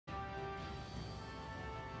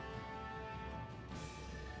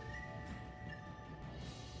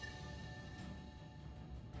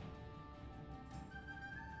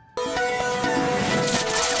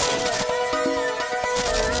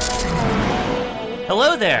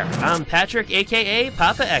Hello there, I'm Patrick, aka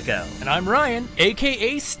Papa Echo. And I'm Ryan,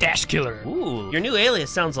 aka Stash Killer. Ooh, your new alias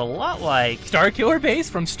sounds a lot like... Star Killer Base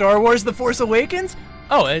from Star Wars The Force Awakens?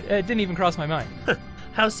 Oh, it didn't even cross my mind.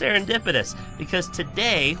 How serendipitous, because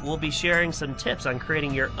today we'll be sharing some tips on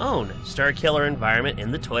creating your own Star Killer environment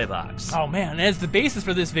in the toy box. Oh man, as the basis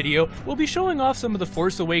for this video, we'll be showing off some of the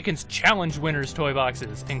Force Awakens Challenge winners toy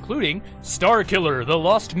boxes, including Star Killer The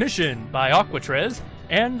Lost Mission by Aquatrez,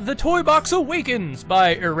 and The Toy Box Awakens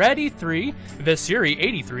by Iradi3,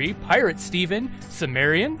 Vesiri83, Pirate Steven,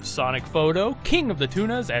 Sumerian, Sonic Photo, King of the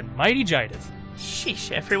Tunas, and Mighty Jitus.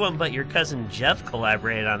 Sheesh, everyone but your cousin Jeff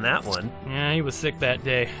collaborated on that one. Yeah, he was sick that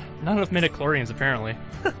day. Not enough midichlorians, apparently.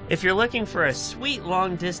 If you're looking for a sweet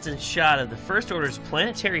long-distance shot of the First Order's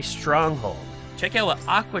planetary stronghold, check out what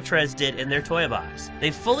Aquatrez did in their toy box.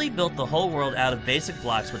 They fully built the whole world out of basic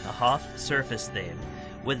blocks with the Hoth surface theme,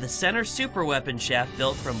 with the center super weapon shaft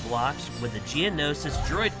built from blocks with the Geonosis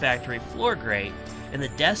Droid Factory floor grate and the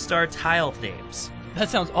Death Star tile themes. That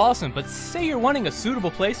sounds awesome, but say you're wanting a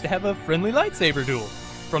suitable place to have a friendly lightsaber duel.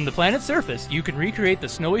 From the planet's surface, you can recreate the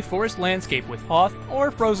snowy forest landscape with Hoth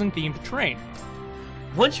or Frozen-themed terrain.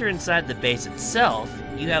 Once you're inside the base itself,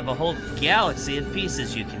 you have a whole galaxy of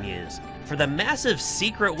pieces you can use. For the massive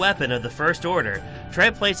secret weapon of the First Order,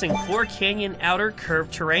 try placing 4 canyon outer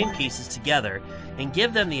curved terrain pieces together and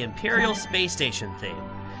give them the Imperial Space Station theme.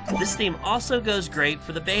 This theme also goes great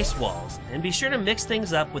for the base walls, and be sure to mix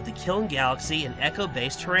things up with the Kiln Galaxy and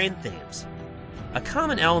Echo-based terrain themes. A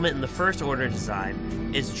common element in the First Order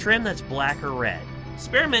design is trim that's black or red.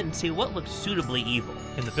 Experiment and see what looks suitably evil.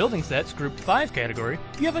 In the building sets grouped 5 category,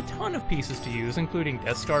 you have a ton of pieces to use, including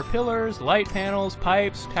Death Star pillars, light panels,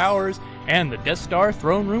 pipes, towers, and the Death Star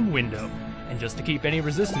throne room window. And just to keep any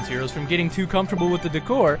Resistance heroes from getting too comfortable with the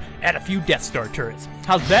decor, add a few Death Star turrets.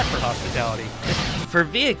 How's that for hospitality? For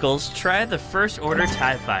vehicles, try the First Order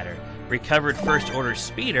TIE Fighter, recovered First Order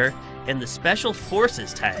Speeder, and the Special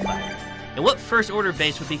Forces TIE Fighter. And what First Order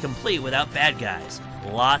base would be complete without bad guys?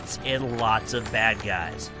 Lots and lots of bad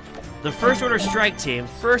guys. The First Order Strike Team,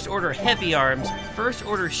 First Order Heavy Arms, First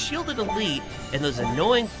Order Shielded Elite, and those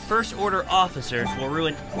annoying First Order officers will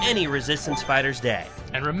ruin any Resistance fighter's day.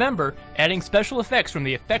 And remember, adding special effects from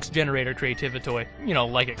the Effects Generator Creativitoy, you know,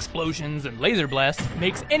 like explosions and laser blasts,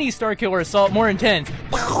 makes any Star Killer assault more intense.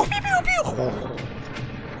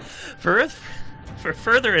 For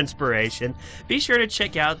further inspiration, be sure to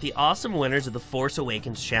check out the awesome winners of the Force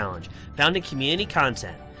Awakens Challenge, found in community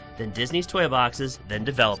content, then Disney's toy boxes, then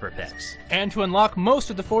developer picks. And to unlock most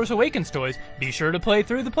of the Force Awakens toys, be sure to play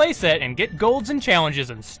through the playset and get golds and challenges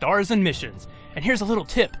and stars and missions. And here's a little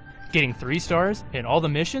tip. Getting 3 stars in all the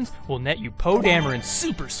missions will net you Poe Dameron's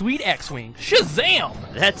super sweet X-Wing. Shazam!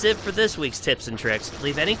 That's it for this week's tips and tricks.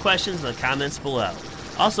 Leave any questions in the comments below.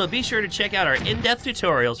 Also, be sure to check out our in-depth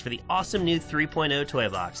tutorials for the awesome new 3.0 toy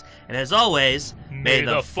box. And as always, May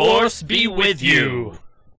the Force be with you!